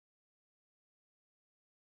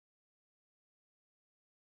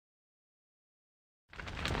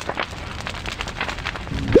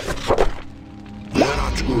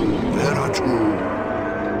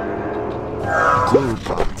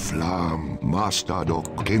Culpa, Flam, Mastadok,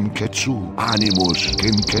 Kenketsu, Animus,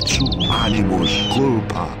 Kenketsu, Animus,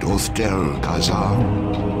 Culpa, Dostel, Kazam.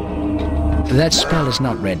 That spell is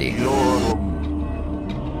not ready.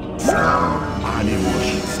 Flam,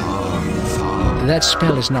 Animus, Tham, Tham. That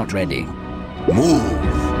spell is not ready. Move.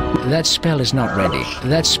 That spell is not ready.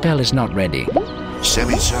 That spell is not ready.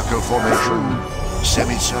 Semicircle formation.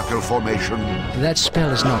 Semicircle formation. That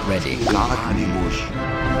spell is not ready. Guard Animus.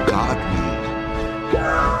 Guard me.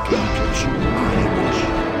 Kenketsu Animus.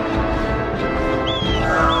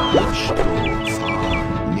 Astro,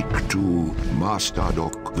 Tham, Niktu,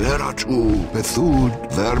 Mastadok, Veratu, Bethud,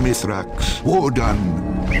 Vermithrax, Wodan.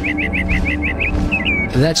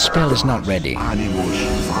 That spell is not ready. Animus,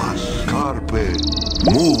 Vas, Carpe.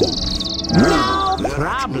 Move. Move. No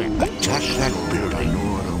problem. Attack that building.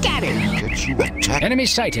 Get him. Kenketsu attack. Enemy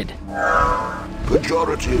sighted.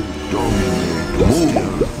 Pejorative. Dominate. Move.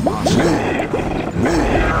 Move. Move.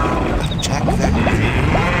 Attack that building.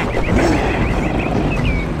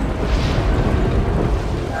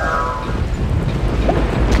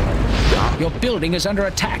 Your building is under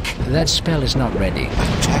attack. That spell is not ready.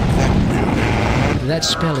 Attack that building. That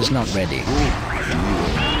spell is not ready.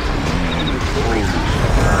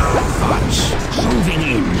 Moving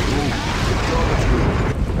in.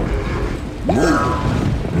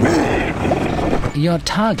 Your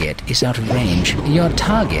target is out of range. Your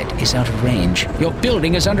target is out of range. Your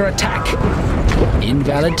building is under attack.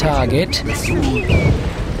 Invalid target.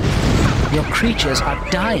 Your creatures are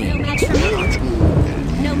dying. Match for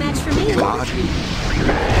me. No match for me. God.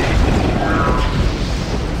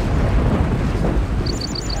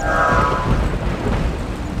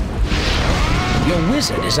 Your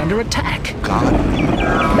wizard is under attack. God.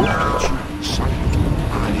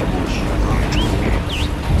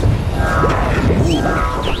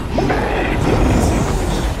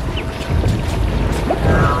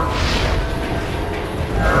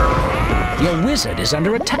 Your wizard is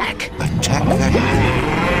under attack. Attack that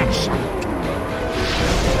building.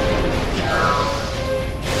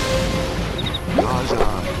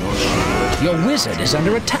 Your wizard is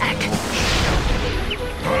under attack.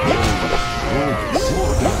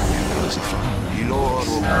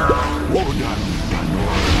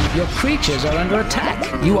 Your creatures are under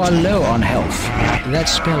attack. You are low on health. That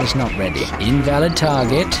spell is not ready. Invalid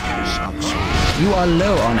target. You are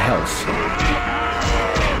low on health.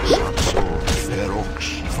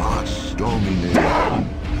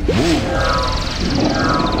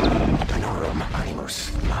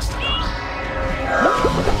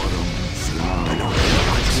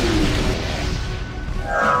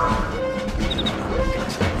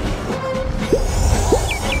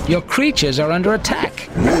 Your creatures are under attack.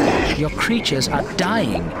 Your creatures are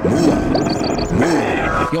dying.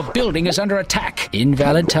 Your building is under attack.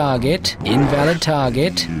 Invalid target. Invalid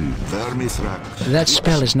target. That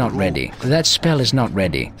spell is not ready. That spell is not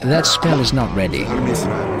ready. That spell is not ready.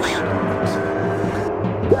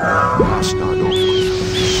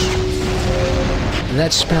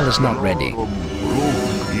 That spell is not ready.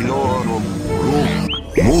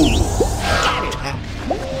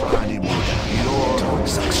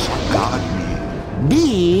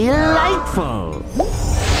 Delightful.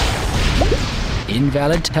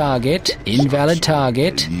 Invalid target. Invalid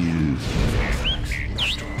target.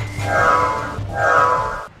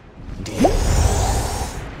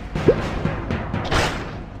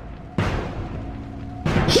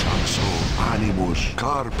 Animus,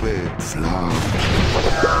 Carpe, Flam.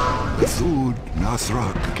 Bethud,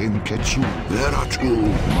 Nathrak, Kenketsu,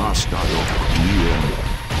 Veratu, Mastadok,